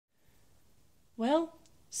Well,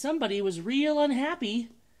 somebody was real unhappy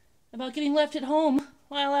about getting left at home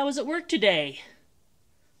while I was at work today.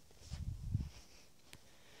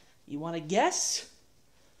 You want to guess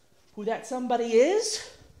who that somebody is?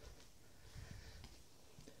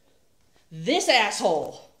 This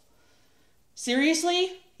asshole.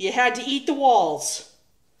 Seriously? You had to eat the walls.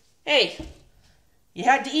 Hey, you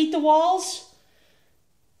had to eat the walls?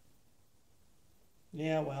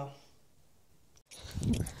 Yeah, well.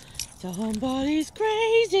 Somebody's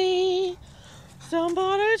crazy.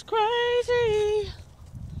 Somebody's crazy.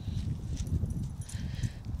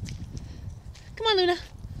 Come on, Luna.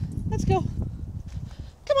 Let's go.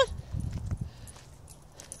 Come on.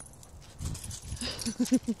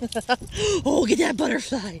 Oh, get that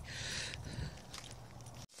butterfly.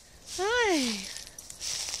 Hi.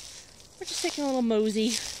 We're just taking a little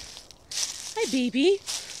mosey. Hi, baby.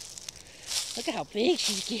 Look at how big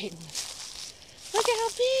she's getting. Look at how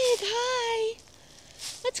big. Hi.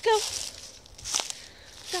 Let's go.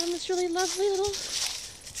 Down this really lovely little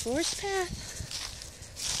forest path.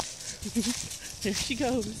 There she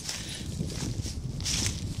goes.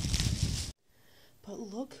 But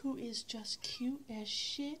look who is just cute as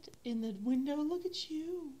shit in the window. Look at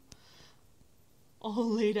you. All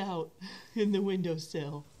laid out in the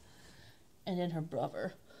windowsill. And then her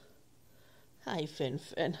brother. Hi, Fin.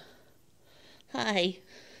 Hi.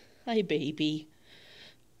 Hi, baby.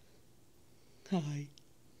 Hi.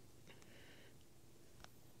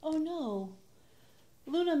 Oh no.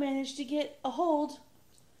 Luna managed to get a hold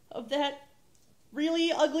of that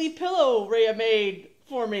really ugly pillow Rhea made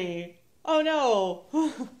for me. Oh no.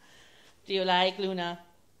 Do you like, Luna?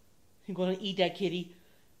 You gonna eat that kitty?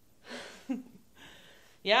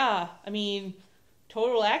 Yeah, I mean,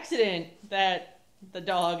 total accident that the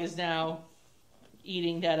dog is now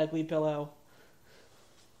eating that ugly pillow.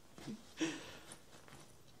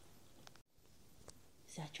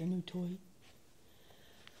 Is that your new toy?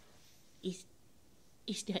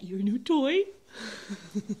 Is that your new toy?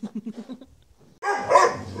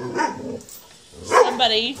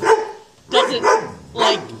 Somebody doesn't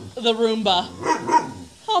like the Roomba.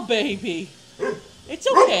 Oh, baby. It's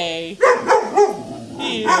okay.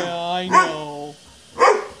 Yeah, I know.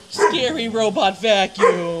 Scary robot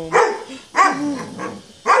vacuum.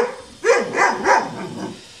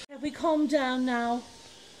 Have we calmed down now?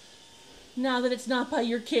 Now that it's not by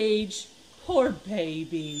your cage? Poor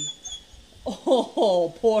baby.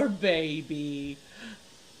 Oh, poor baby.